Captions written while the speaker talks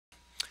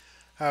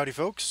Howdy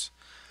folks,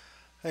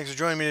 thanks for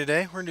joining me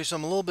today. We're going to do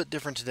something a little bit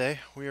different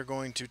today. We are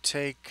going to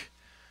take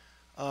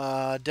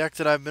a deck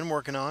that I've been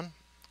working on,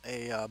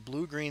 a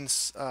blue-green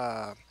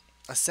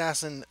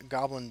assassin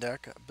goblin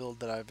deck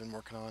build that I've been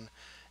working on,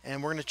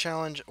 and we're going to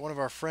challenge one of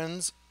our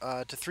friends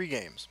to 3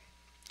 games.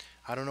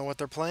 I don't know what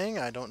they're playing,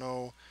 I don't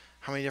know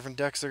how many different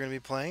decks they're going to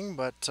be playing,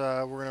 but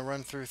we're going to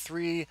run through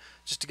 3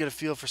 just to get a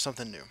feel for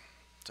something new.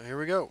 So here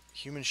we go.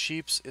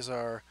 HumanSheep is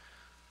our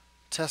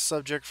test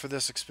subject for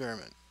this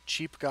experiment.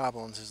 Cheap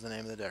Goblins is the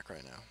name of the deck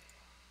right now.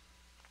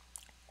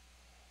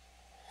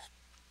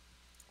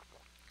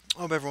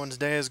 Hope everyone's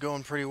day is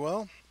going pretty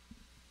well.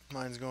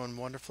 Mine's going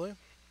wonderfully.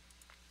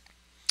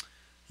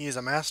 He is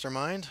a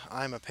mastermind.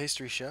 I'm a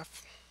pastry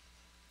chef.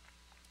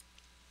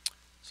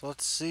 So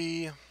let's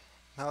see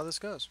how this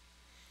goes.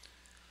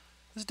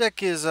 This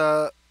deck is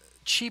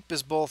cheap,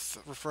 is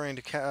both referring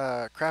to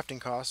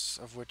crafting costs,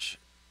 of which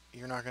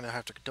you're not going to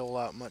have to dole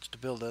out much to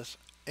build this,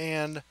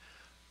 and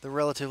the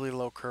relatively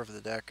low curve of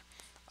the deck.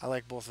 I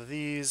like both of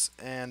these,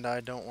 and I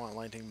don't want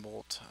Lightning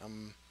Bolt.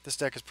 This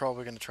deck is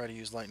probably going to try to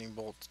use Lightning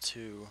Bolt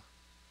to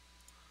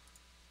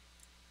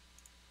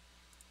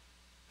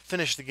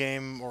finish the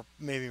game, or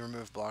maybe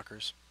remove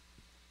blockers.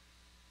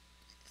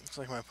 Looks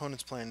like my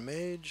opponent's playing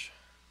Mage.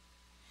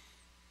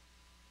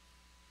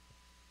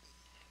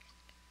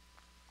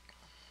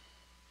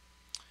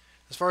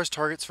 As far as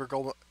targets for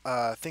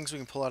things we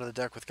can pull out of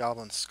the deck with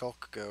Goblin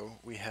Skulk go,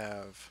 we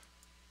have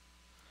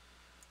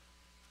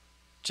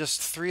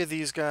just 3 of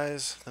these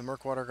guys, the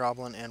Murkwater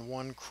Goblin, and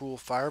 1 Cruel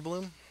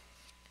Firebloom.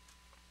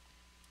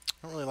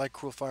 I don't really like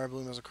Cruel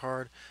Firebloom as a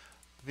card,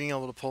 but being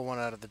able to pull one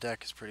out of the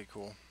deck is pretty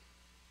cool.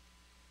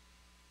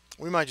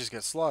 We might just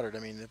get slaughtered. I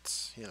mean,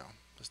 it's,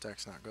 this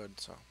deck's not good,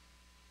 so.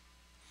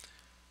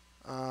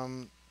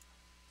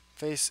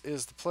 Face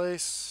is the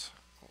place.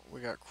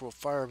 We got Cruel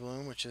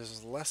Firebloom, which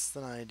is less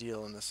than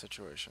ideal in this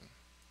situation.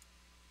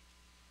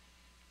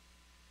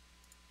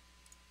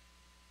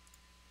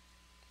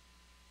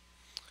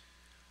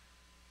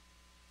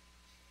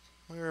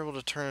 We were able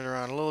to turn it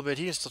around a little bit.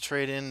 He can still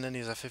trade in, and then he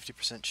has a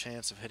 50%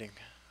 chance of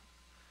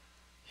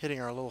hitting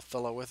our little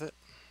fellow with it.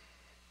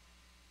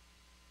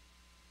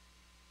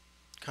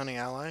 Cunning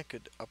Ally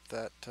could up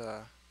that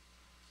to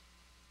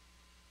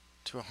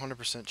a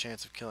 100%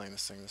 chance of killing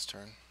this thing this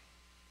turn.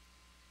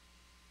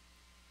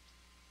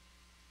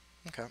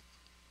 Okay.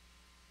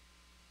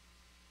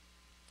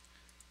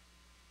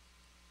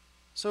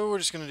 So we're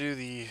just going to do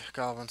the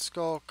Goblin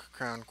Skulk,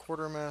 Crown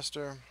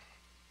Quartermaster.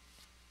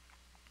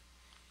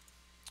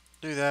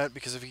 Do that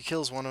because if he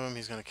kills one of them,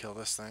 he's going to kill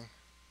this thing.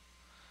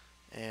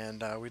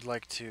 And we'd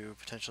like to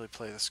potentially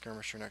play the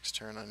Skirmisher next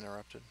turn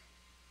uninterrupted.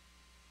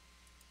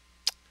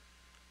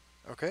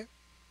 Okay,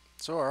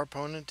 so our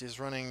opponent is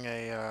running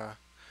a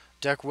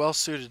deck well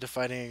suited to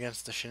fighting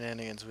against the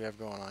shenanigans we have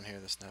going on here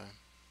this time.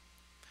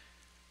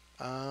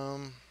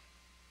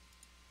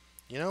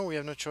 We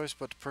have no choice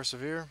but to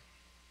persevere.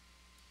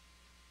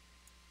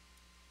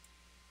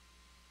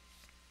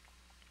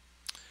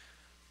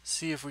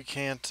 See if we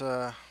can't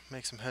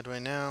make some headway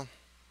now.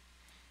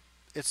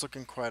 It's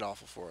looking quite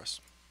awful for us.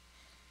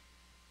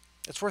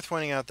 It's worth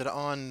pointing out that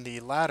on the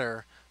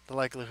ladder, the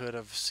likelihood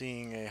of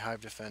seeing a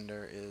Hive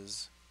Defender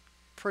is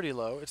pretty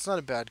low. It's not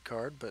a bad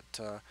card, but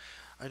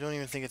I don't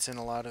even think it's in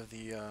a lot of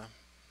the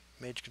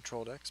Mage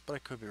control decks, but I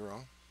could be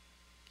wrong.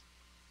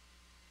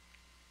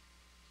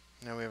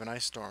 Now we have an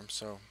Ice Storm,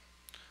 so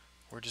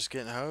we're just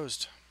getting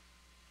hosed.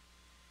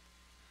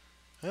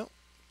 Well,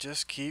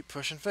 just keep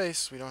pushing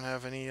face. We don't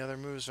have any other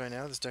moves right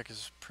now. This deck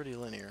is pretty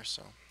linear,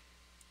 so.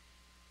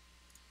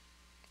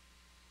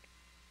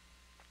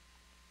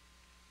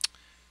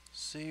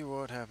 See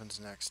what happens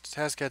next.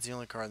 Tazcat's the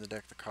only card in the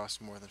deck that costs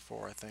more than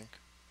 4, I think.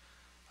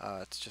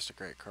 It's just a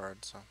great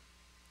card, so.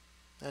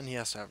 And he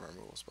has to have a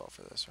removal spell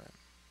for this, right?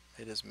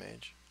 It is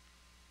Mage.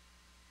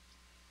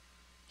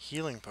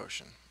 Healing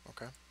Potion,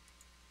 okay.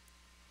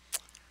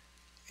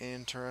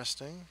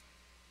 Interesting.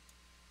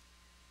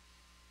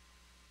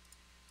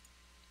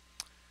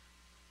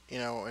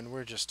 And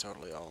we're just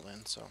totally all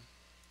in, so.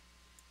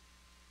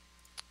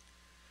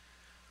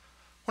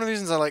 One of the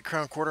reasons I like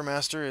Crown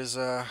Quartermaster is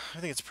I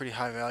think it's pretty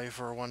high value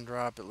for a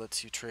 1-drop. It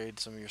lets you trade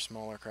some of your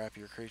smaller,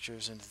 crappier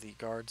creatures into the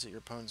guards that your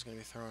opponent's going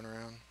to be throwing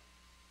around.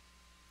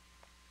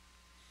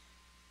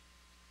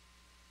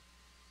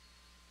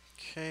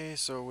 Okay,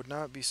 so it would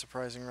not be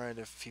surprising, right,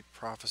 if he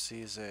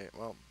prophesies a...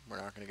 Well, we're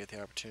not going to get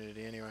the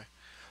opportunity anyway.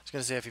 I was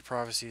going to say if he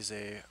prophesies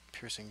a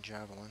Piercing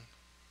Javelin.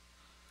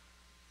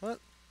 But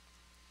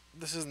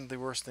this isn't the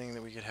worst thing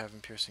that we could have in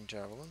Piercing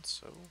Javelin,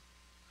 so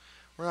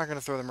we're not going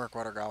to throw the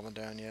Murkwater Goblin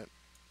down yet.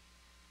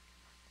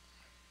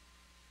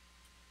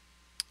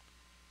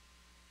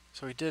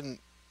 So he didn't...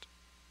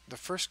 The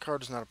first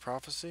card is not a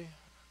prophecy,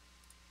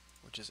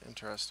 which is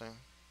interesting.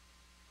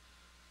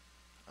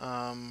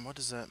 What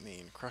does that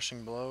mean?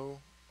 Crushing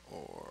Blow,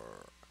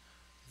 or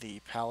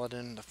the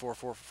Paladin, the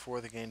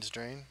 4/4/4 that gains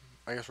Drain?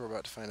 I guess we're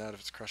about to find out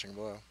if it's Crushing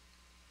Blow.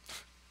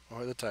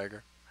 Or the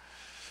Tiger.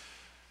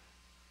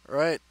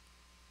 Right.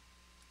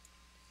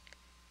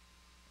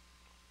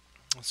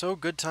 So,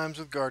 good times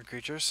with guard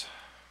creatures.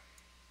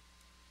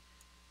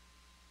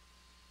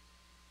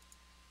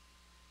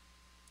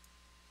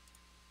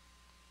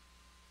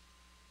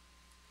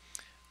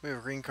 We have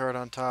a green card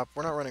on top.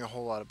 We're not running a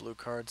whole lot of blue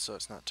cards, so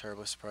it's not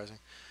terribly surprising.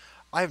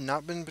 I have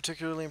not been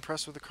particularly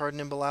impressed with the card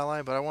Nimble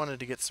Ally, but I wanted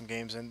to get some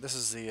games in. This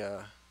is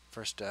the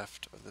first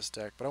draft of this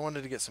deck, but I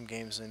wanted to get some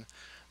games in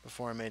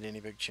before I made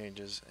any big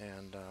changes.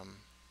 And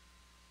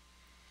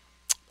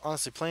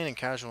honestly, playing in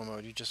casual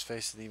mode, you just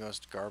face the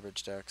most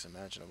garbage decks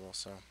imaginable.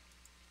 So,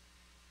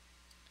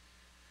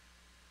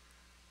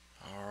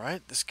 all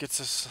right, this gets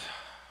us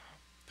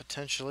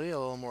potentially a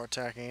little more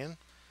attacking in.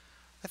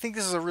 I think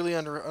this is a really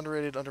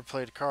underrated,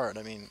 underplayed card.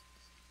 I mean,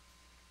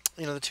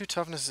 you know, the 2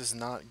 toughness is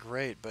not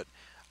great, but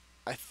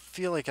I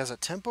feel like as a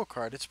tempo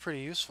card, it's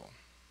pretty useful.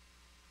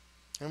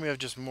 And we have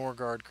just more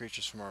guard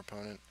creatures from our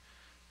opponent,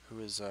 who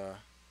is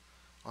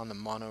on the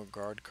mono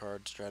guard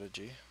card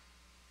strategy.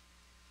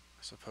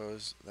 I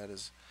suppose that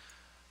is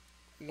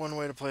one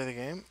way to play the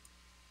game.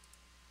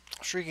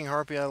 Shrieking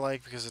Harpy I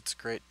like because it's a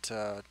great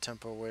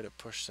tempo way to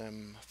push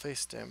them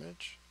face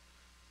damage.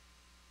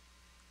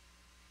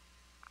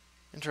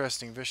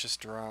 Interesting, Vicious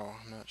Drow,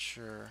 I'm not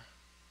sure.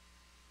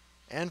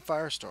 And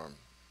Firestorm.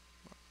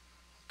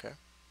 Okay.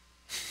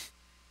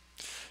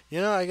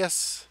 You know, I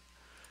guess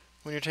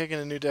when you're taking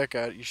a new deck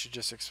out, you should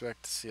just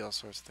expect to see all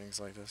sorts of things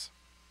like this.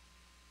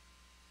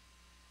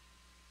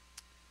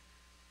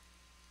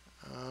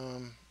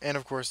 And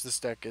of course, this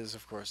deck is,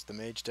 of course, the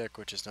Mage deck,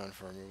 which is known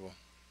for removal.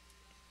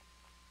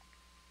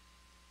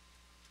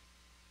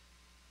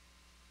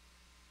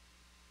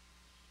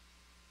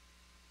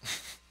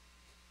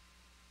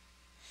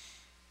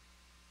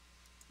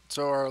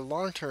 So our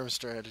long-term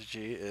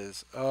strategy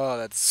is, oh,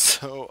 that's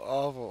so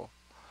awful.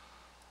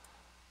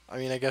 I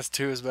mean, I guess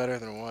 2 is better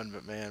than 1,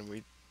 but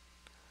man,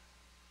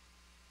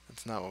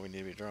 that's not what we need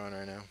to be drawing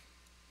right now.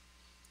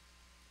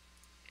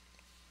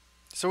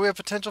 So we have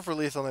potential for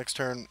lethal next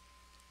turn.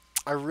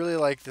 I really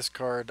like this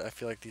card. I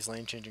feel like these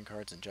lane-changing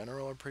cards in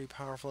general are pretty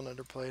powerful and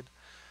underplayed.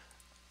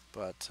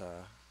 But,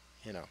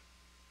 you know,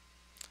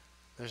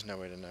 there's no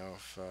way to know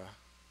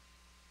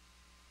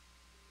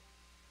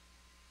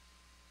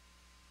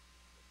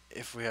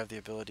if we have the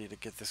ability to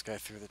get this guy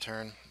through the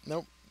turn.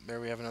 Nope. There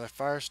we have another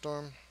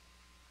Firestorm.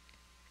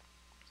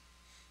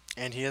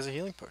 And he has a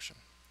healing potion.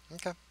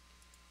 Okay.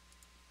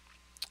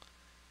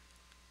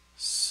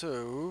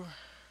 So,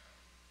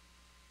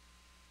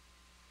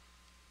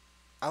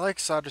 I like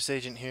Sodris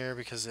Agent here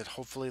because it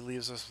hopefully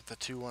leaves us with the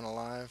 2-1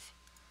 alive.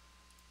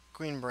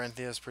 Queen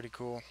Baranthea is pretty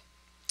cool.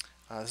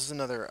 This is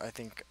another, I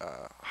think,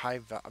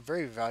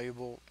 very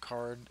valuable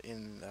card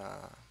in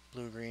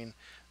blue-green.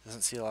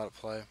 Doesn't see a lot of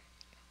play.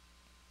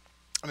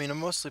 I mean, I'm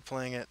mostly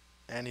playing it,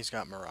 and he's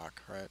got Marak,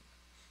 right?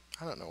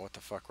 I don't know what the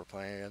fuck we're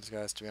playing against,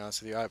 guys, to be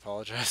honest with you. I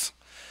apologize.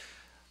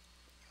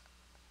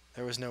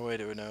 There was no way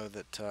to know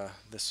that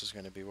this was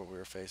going to be what we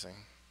were facing.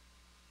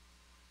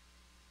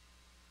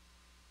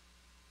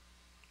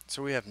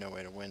 So we have no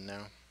way to win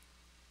now.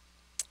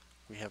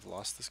 We have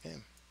lost this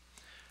game.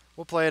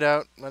 We'll play it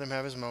out, let him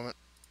have his moment.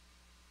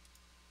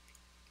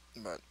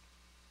 But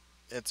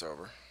it's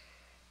over.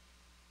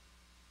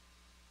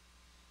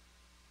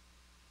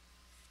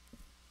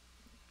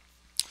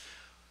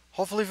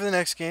 Hopefully for the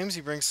next games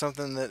he brings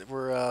something that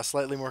we're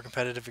slightly more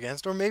competitive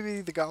against, or maybe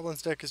the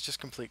Goblins deck is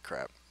just complete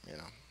crap, you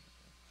know.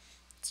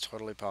 It's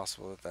totally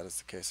possible that that is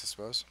the case, I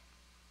suppose.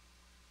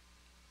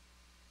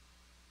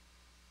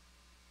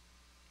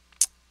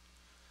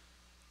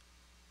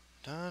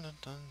 Dun, dun,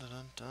 dun, dun,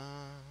 dun, dun.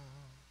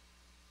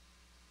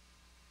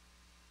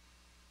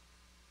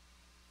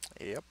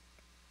 Yep.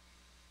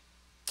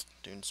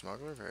 Dune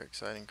Smuggler, very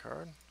exciting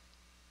card.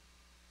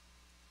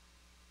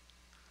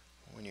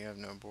 When you have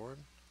no board.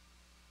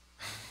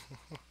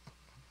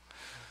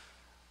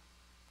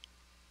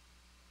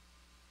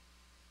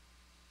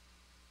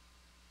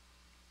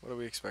 What do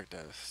we expect to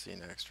see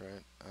next,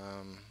 right?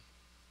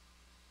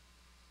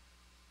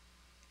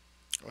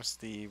 What's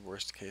the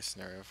worst case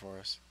scenario for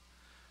us?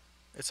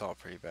 It's all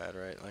pretty bad,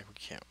 right? Like, we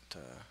can't,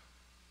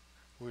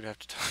 we'd have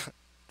to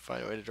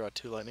find a way to draw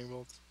 2 lightning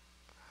bolts.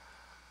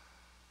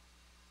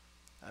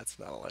 That's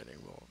not a lightning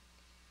bolt.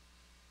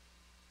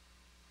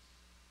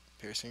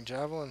 Piercing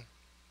Javelin.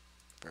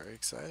 Very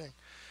exciting.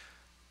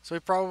 So he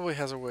probably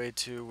has a way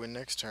to win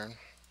next turn.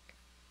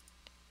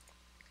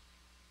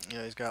 You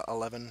know, he's got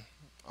 11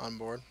 on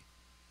board.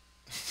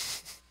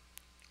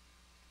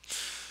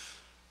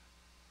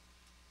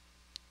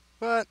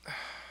 But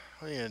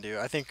what are you gonna do?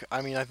 I think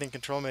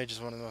Control Mage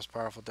is one of the most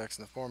powerful decks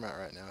in the format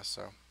right now,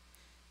 so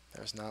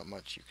there's not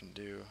much you can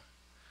do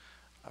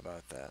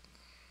about that.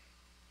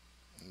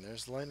 And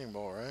there's the Lightning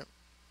Bolt, right?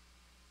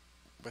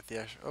 With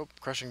the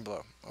Crushing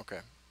Blow. Okay.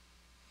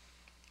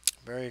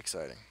 Very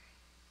exciting.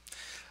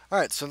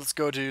 Alright, so let's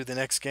go to the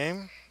next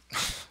game.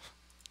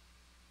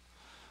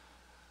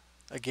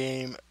 A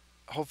game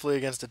hopefully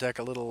against a deck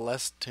a little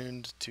less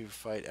tuned to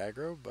fight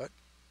aggro, but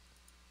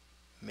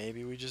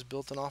maybe we just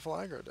built an awful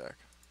aggro deck.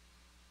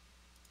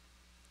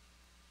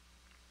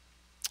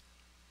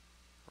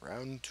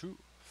 Round 2,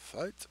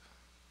 fight.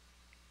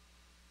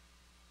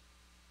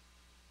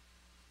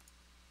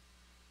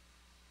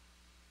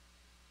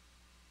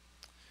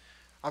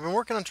 I've been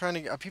working on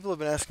trying to. People have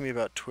been asking me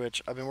about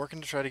Twitch. I've been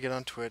working to try to get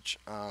on Twitch.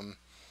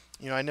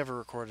 I never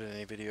recorded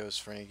any videos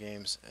for any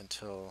games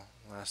until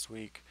last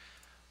week,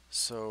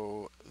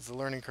 so the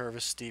learning curve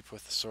is steep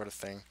with this sort of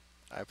thing.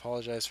 I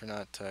apologize for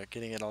not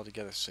getting it all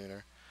together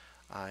sooner.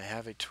 I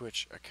have a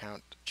Twitch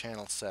account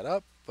channel set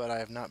up, but I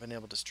have not been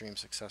able to stream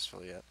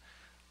successfully yet.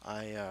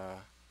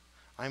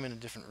 I'm in a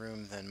different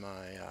room than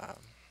my.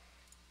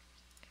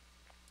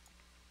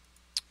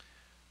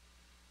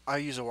 I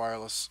use a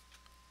wireless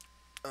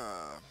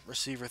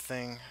receiver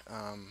thing.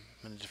 I'm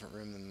in a different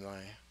room than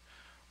my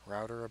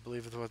router, I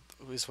believe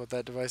is what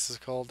that device is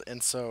called,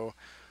 and so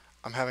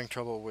I'm having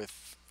trouble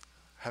with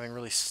having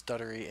really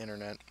stuttery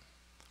internet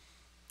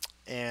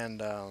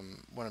and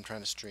when I'm trying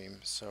to stream.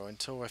 So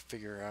until I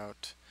figure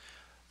out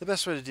the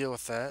best way to deal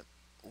with that,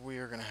 we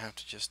are gonna have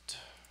to just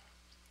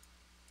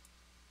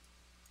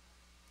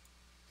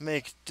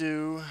make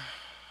do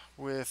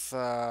with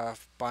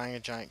buying a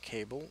giant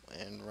cable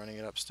and running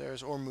it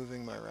upstairs or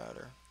moving my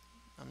router.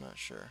 I'm not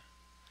sure.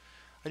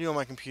 I do all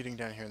my computing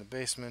down here in the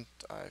basement.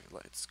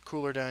 It's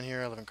cooler down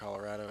here. I live in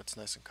Colorado. It's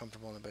nice and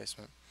comfortable in the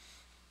basement.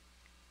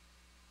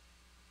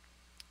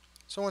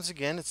 So once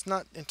again, it's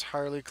not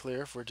entirely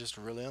clear if we're just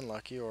really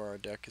unlucky or our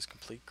deck is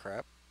complete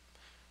crap.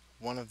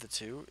 One of the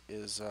two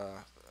is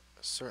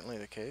certainly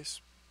the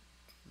case,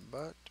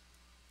 but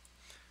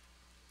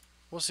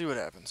we'll see what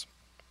happens.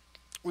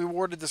 We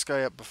warded this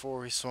guy up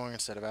before he swung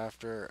instead of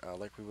after,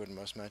 like we would in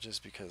most matches,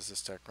 because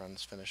this deck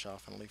runs Finish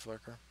Off and Leaf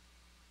Lurker.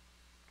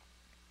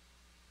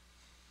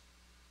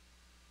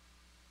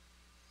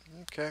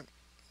 Okay,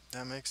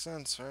 that makes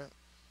sense, right?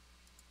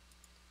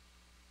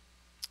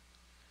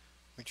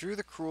 We drew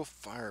the Cruel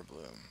Fire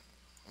Bloom.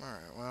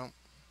 Alright, well,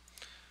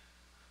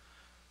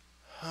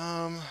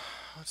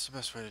 what's the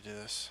best way to do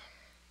this?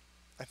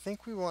 I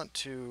think we want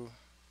to...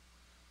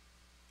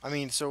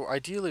 so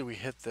ideally we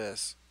hit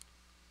this.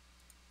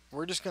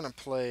 We're just going to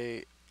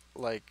play,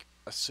 like,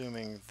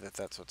 assuming that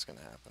that's what's going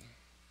to happen.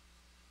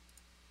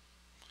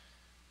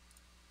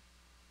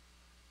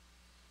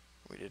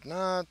 We did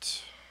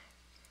not.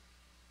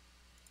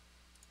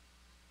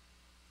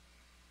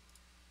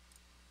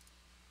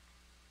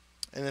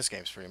 And this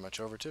game's pretty much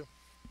over, too.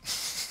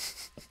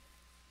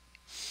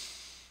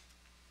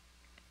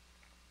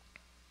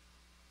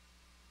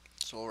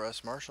 Soul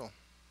Rest Marshall.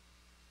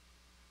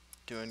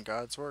 Doing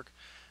God's work.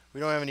 We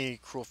don't have any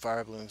Cruel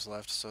Fire Blooms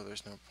left, so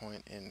there's no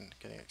point in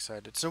getting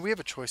excited. So we have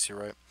a choice here,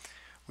 right?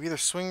 We either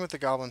swing with the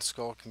Goblin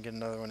Skulk and get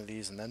another one of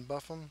these and then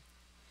buff them,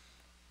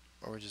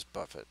 or we just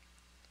buff it.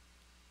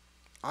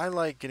 I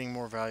like getting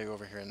more value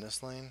over here in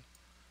this lane.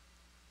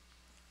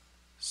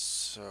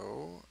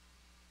 So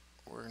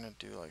we're going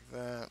to do like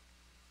that.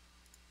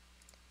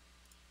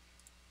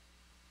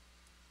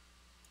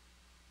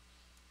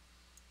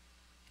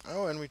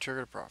 Oh, and we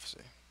triggered a prophecy.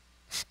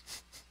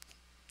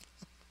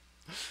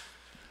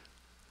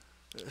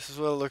 This is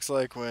what it looks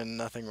like when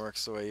nothing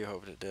works the way you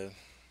hoped it did.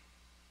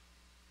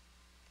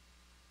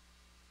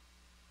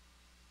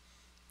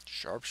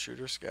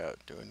 Sharpshooter Scout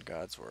doing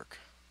God's work.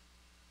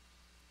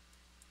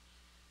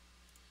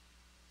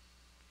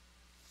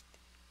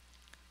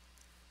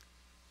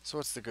 So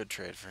what's the good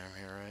trade for him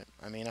here,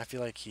 right? I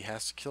feel like he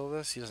has to kill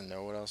this. He doesn't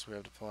know what else we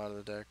have to pull out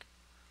of the deck.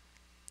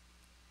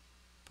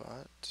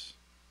 But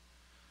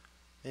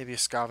maybe a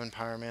Skaven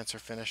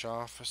Pyromancer finish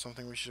off or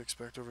something we should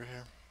expect over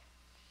here.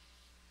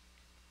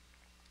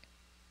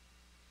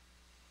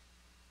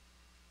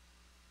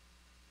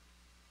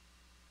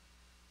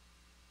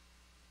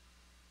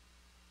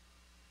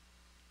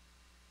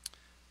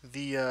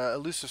 The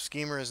Elusive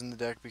Schemer is in the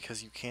deck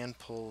because you can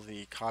pull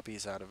the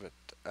copies out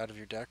of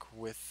your deck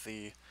with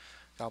the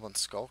Goblin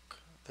Skulk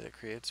that it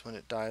creates. When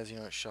it dies,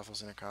 it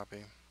shuffles in a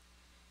copy.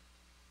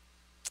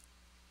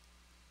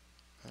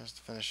 There's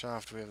the finish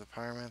off. Do we have the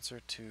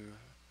Pyromancer to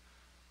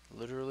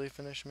literally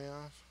finish me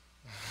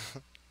off?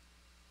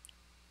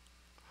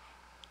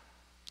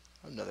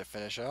 Another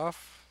finish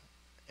off.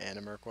 And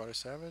a Murkwater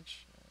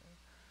Savage.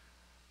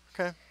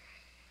 Okay.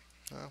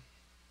 Well,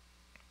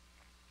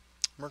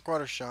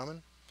 Murkwater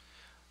Shaman.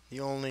 The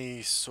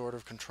only sort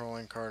of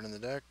controlling card in the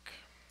deck.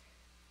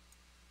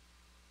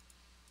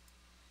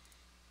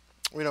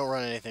 We don't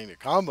run anything to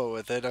combo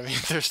with it.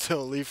 There's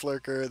still a Leaf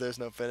Lurker. There's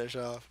no finish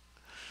off.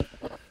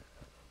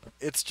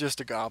 It's just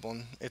a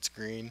goblin. It's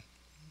green.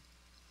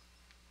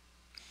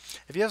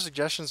 If you have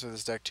suggestions for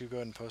this deck too, go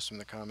ahead and post them in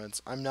the comments.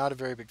 I'm not a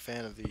very big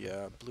fan of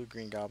the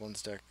Blue-Green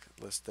Goblins deck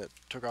list that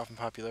took off in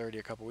popularity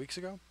a couple weeks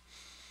ago.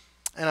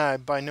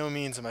 And by no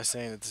means am I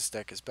saying that this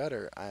deck is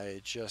better.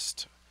 I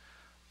just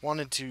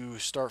wanted to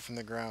start from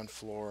the ground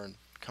floor and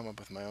come up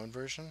with my own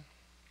version.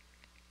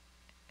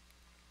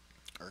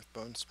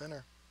 Earthbone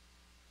Spinner.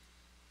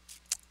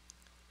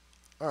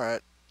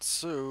 Alright,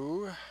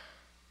 so...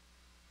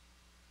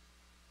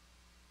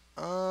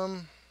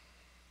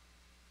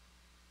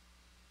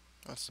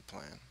 what's the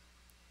plan?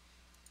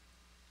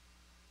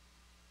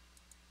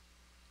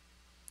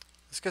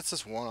 This gets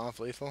us one off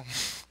lethal.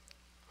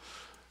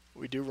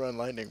 We do run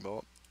Lightning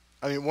Bolt.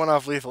 One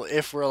off lethal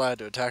if we're allowed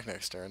to attack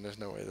next turn. There's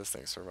no way this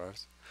thing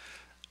survives.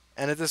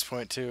 And at this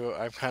point, too,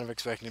 I'm kind of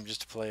expecting him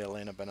just to play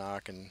Elena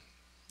Banach and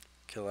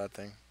kill that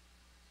thing.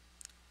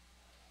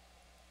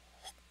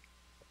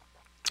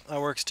 That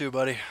works too,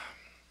 buddy.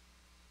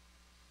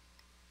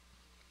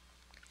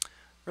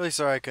 Really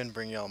sorry I couldn't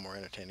bring y'all more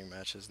entertaining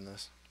matches than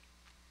this.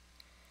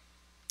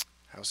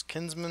 House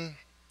Kinsman.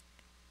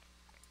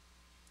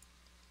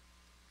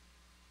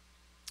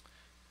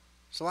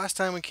 So last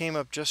time we came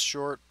up just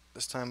short.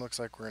 This time looks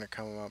like we're going to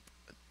come up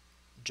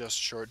just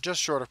short.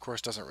 Just short, of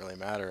course, doesn't really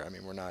matter. I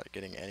mean, we're not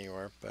getting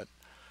anywhere, but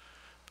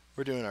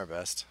we're doing our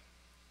best.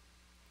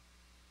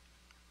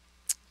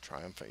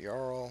 Triumphant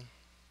Jarl.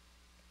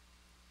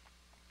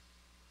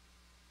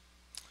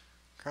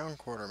 Crown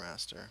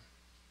Quartermaster.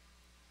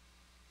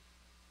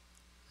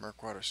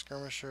 Murkwater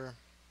Skirmisher.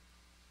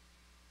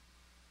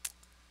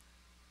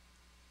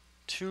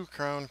 2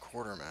 Crown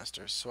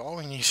Quartermasters. So all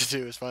we need to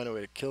do is find a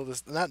way to kill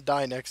this, not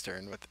die next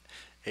turn with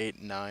 8,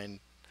 9,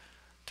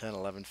 10,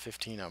 11,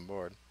 15 on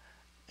board.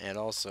 And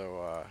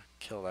also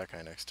kill that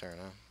guy next turn,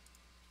 huh?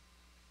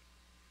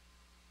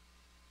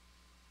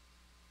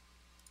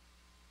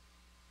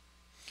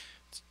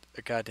 It's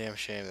a goddamn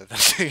shame that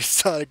that's a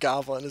Sonic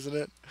Goblin, isn't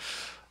it?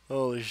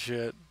 Holy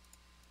shit.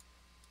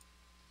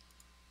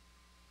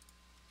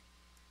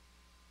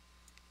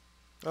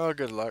 Oh,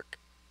 good luck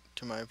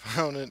to my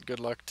opponent. Good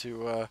luck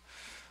to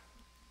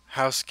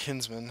House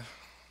Kinsman.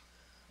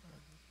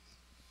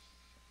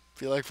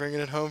 Feel like bringing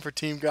it home for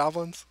Team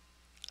Goblins?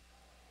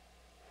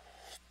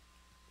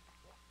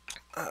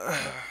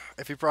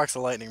 If he procs a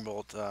lightning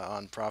bolt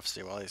on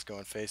Prophecy while he's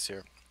going face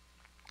here,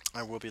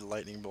 I will be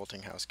lightning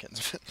bolting House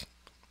Kinsman.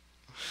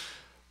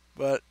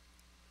 But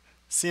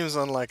seems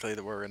unlikely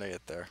that we're gonna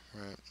get there,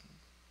 right?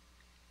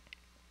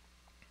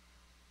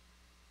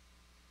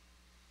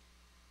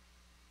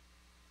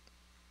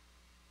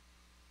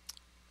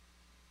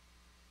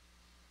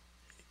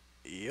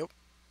 Yep.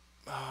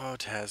 Oh,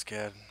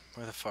 Tazcad,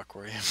 where the fuck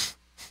were you?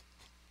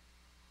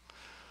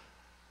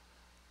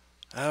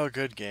 Oh,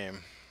 good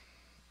game.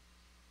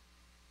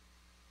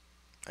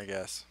 I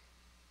guess.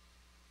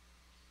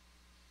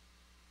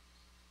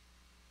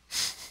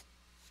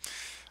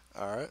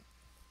 Alright.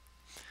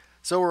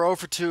 So we're 0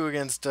 for 2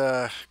 against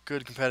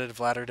good competitive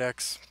ladder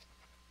decks.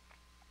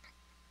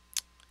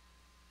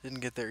 Didn't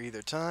get there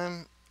either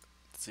time.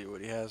 Let's see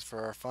what he has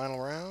for our final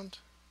round.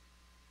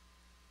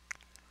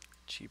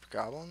 Cheap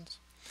Goblins.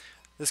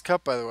 This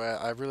cup, by the way,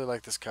 I really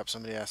like this cup.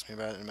 Somebody asked me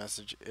about it in a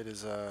message. It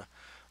is a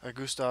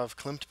Gustav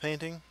Klimt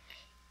painting.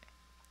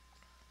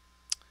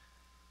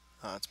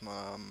 It's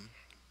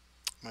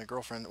my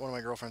girlfriend, one of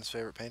my girlfriend's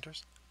favorite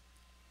painters.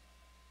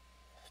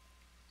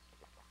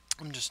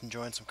 I'm just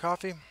enjoying some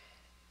coffee.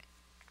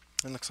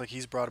 It looks like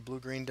he's brought a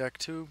blue-green deck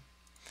too.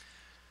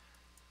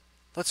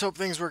 Let's hope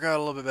things work out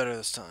a little bit better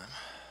this time.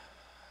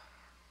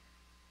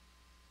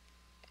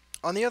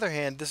 On the other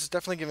hand, this is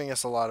definitely giving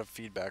us a lot of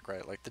feedback,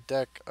 right? Like the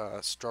deck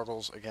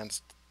struggles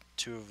against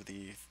 2 of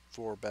the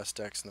 4 best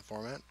decks in the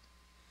format,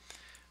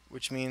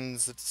 which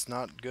means it's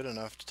not good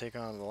enough to take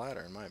on the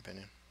ladder, in my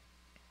opinion.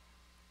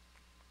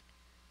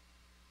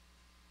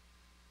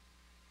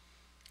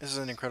 This is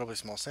an incredibly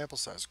small sample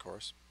size, of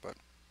course, but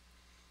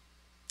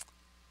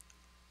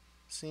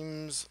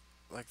seems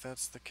like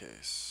that's the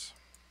case.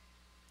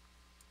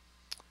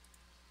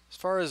 As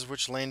far as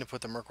which lane to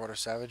put the Murkwater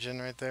Savage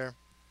in right there,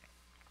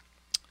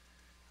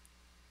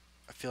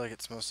 I feel like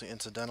it's mostly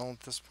incidental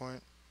at this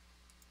point.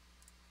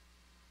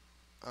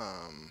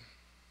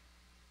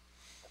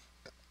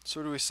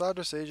 So do we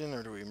Sawdust Agent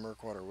or do we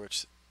Murkwater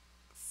Witch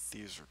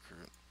Thieves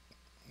Recruit?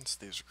 Let's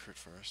Thieves Recruit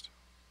first.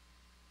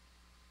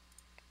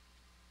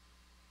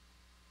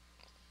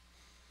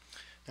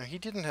 Now he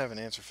didn't have an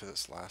answer for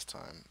this last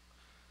time.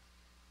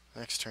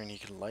 Next turn he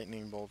can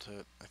Lightning Bolt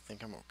it. I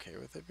think I'm okay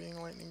with it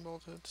being Lightning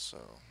Bolted, so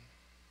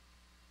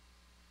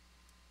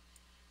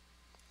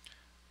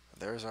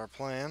there's our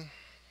plan.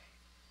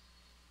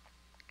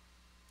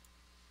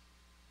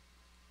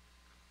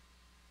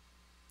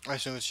 I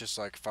assume it's just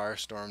like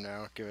Firestorm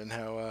now, given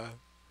how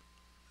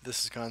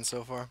this has gone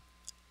so far.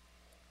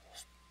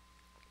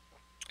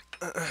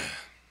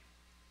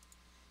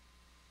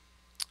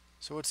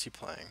 So what's he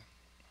playing?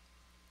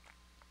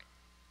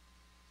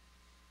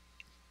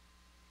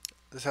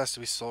 This has to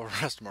be Soul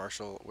Rest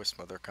Marshall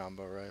Wismother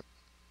combo, right?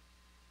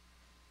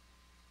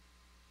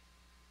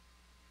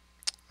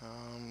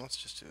 Let's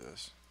just do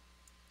this.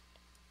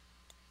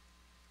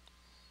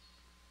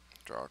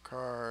 Draw a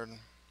card.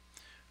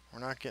 We're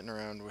not getting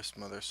around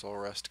Wismother Soul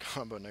Rest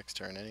combo next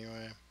turn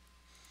anyway.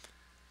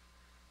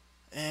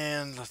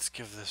 And let's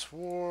give this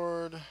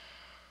ward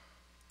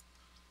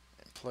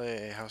and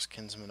play a House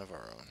Kinsman of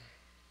our own.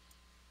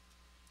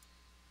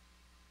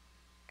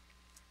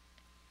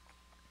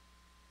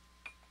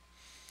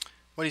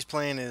 What he's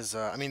playing is,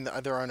 I mean,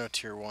 there are no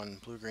tier 1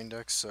 blue-green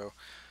decks, so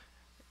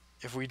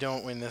if we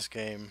don't win this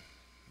game,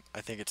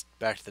 I think it's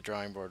back to the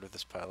drawing board with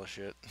this pile of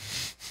shit.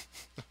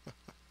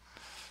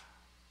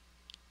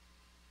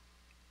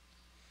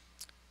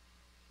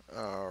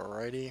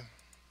 Alrighty.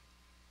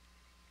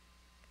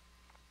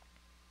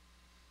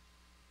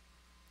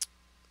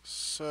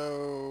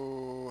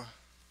 So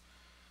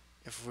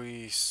if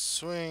we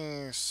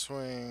swing,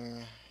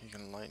 he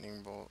can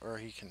lightning bolt, or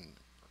he can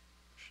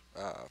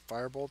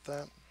firebolt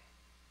that.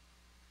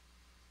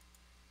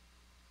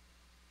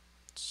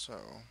 So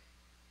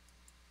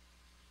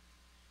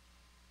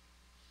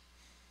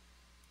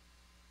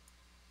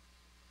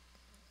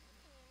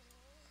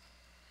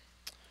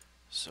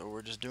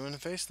we're just doing the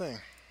face thing.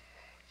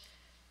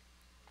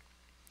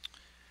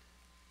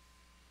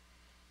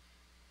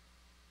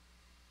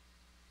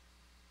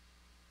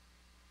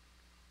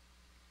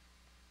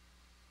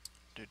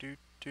 Do do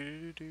do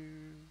do do.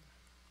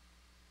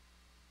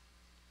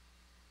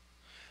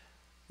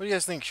 What do you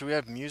guys think? Should we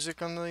have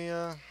music on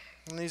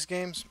these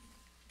games?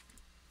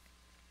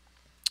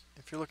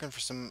 If you're looking for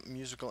some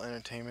musical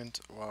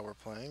entertainment while we're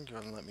playing, go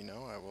ahead and let me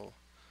know. I will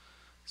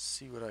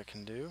see what I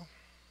can do.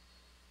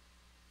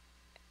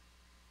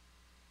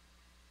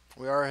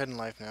 We are ahead in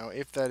life now,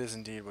 if that is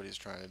indeed what he's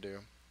trying to do.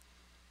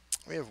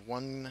 We have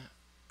one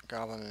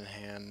goblin in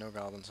hand, no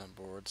goblins on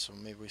board, so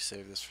maybe we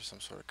save this for some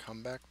sort of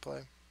comeback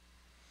play.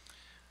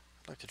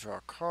 I'd like to draw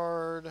a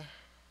card.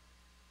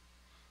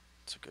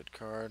 It's a good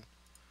card.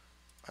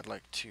 I'd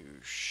like to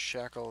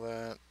shackle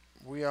that.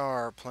 We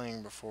are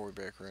playing before we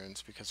break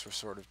runes because we're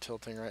sort of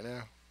tilting right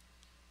now.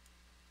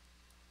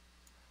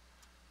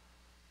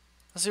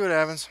 Let's see what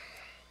happens.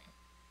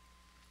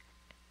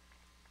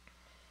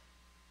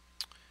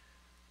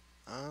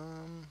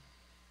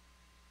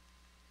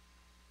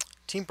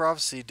 Team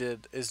Prophecy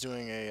is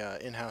doing a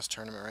in-house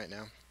tournament right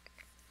now,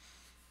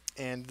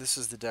 and this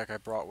is the deck I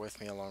brought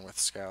with me along with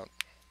Scout.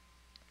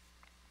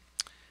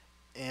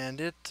 And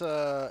it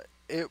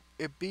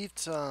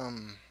beat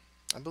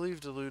I believe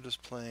Delude was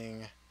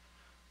playing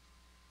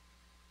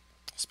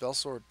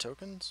Spellsword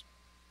Tokens,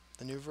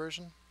 the new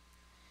version,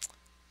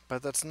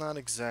 but that's not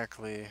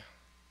exactly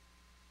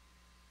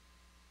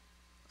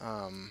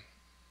the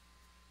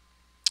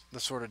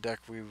sort of deck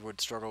we would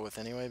struggle with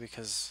anyway,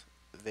 because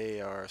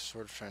they are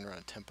sort of trying to run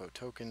a tempo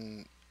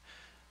token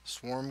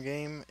swarm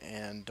game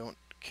and don't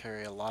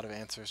carry a lot of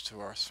answers to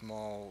our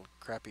small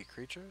crappy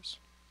creatures.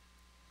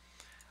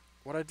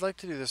 What I'd like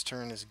to do this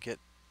turn is get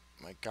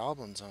my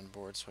goblins on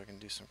board so I can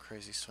do some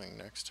crazy swing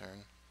next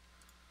turn.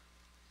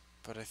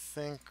 But I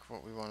think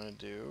what we want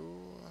to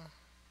do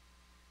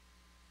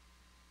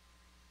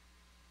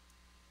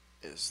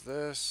is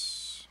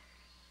this.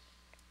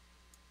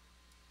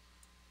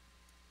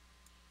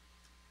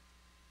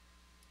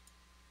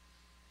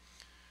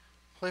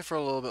 Play for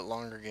a little bit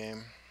longer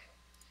game.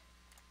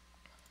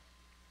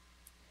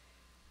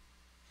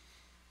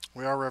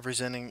 We are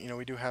representing,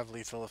 we do have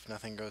lethal if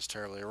nothing goes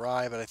terribly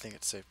awry, but I think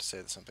it's safe to say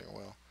that something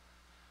will.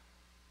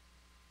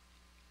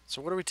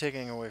 So what are we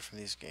taking away from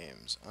these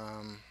games?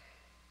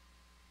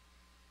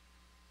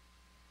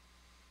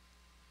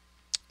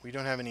 We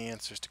don't have any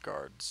answers to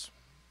guards,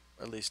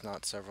 at least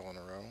not several in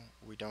a row.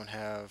 We don't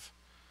have...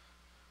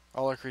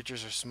 All our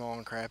creatures are small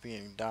and crappy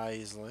and die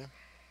easily.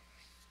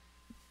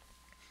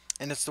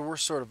 And it's the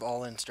worst sort of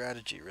all-in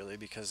strategy, really,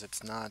 because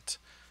it's not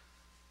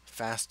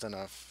fast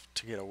enough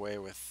to get away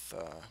with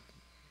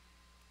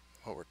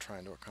what we're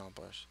trying to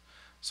accomplish.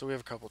 So we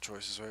have a couple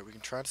choices, right? We can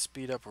try to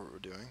speed up what we're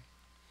doing.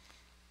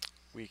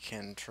 We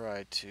can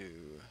try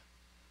to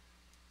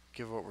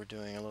give what we're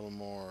doing a little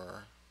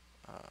more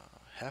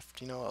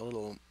heft, a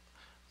little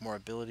more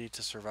ability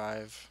to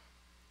survive.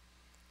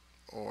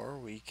 Or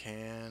we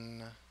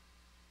can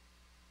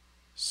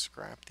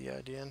scrap the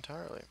idea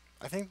entirely.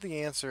 I think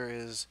the answer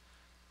is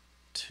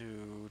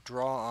to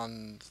draw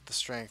on the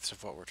strengths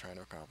of what we're trying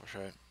to accomplish,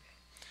 right?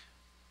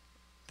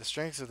 The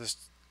strengths of this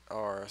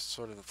are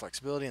sort of the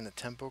flexibility and the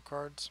tempo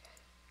cards.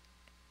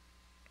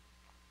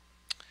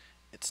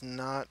 It's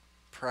not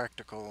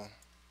practical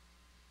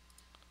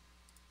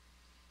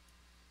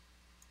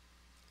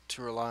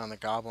to rely on the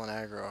goblin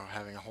aggro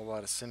having a whole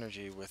lot of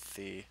synergy with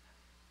the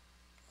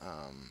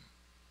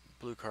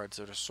blue cards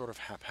that are sort of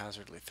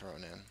haphazardly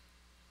thrown in.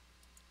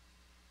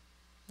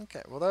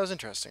 Okay, well that was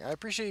interesting. I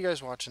appreciate you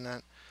guys watching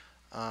that.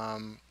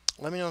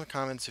 Let me know in the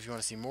comments if you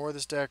want to see more of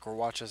this deck or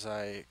watch as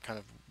I kind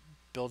of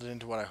build it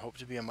into what I hope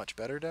to be a much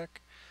better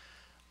deck.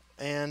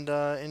 And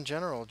in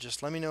general,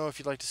 just let me know if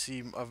you'd like to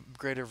see a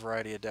greater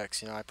variety of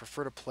decks. I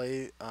prefer to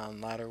play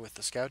on ladder with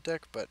the Scout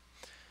deck, but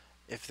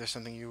if there's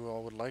something you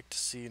all would like to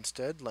see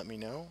instead, let me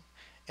know.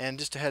 And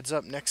just a heads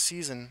up, next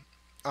season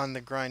on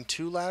the Grind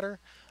 2 ladder,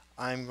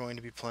 I'm going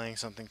to be playing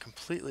something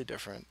completely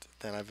different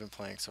than I've been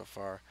playing so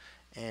far.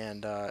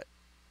 And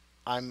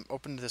I'm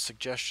open to the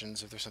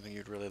suggestions if there's something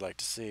you'd really like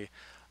to see.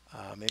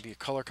 Maybe a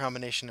color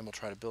combination, and we'll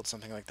try to build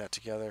something like that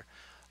together.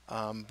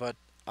 But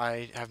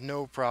I have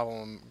no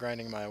problem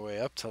grinding my way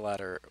up to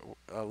ladder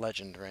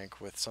legend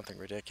rank with something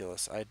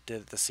ridiculous. I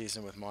did it this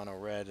season with mono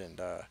red, and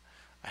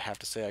I have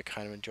to say I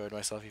kind of enjoyed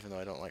myself, even though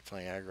I don't like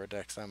playing aggro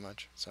decks that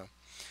much. So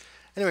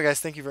anyway, guys,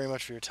 thank you very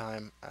much for your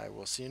time. I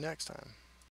will see you next time.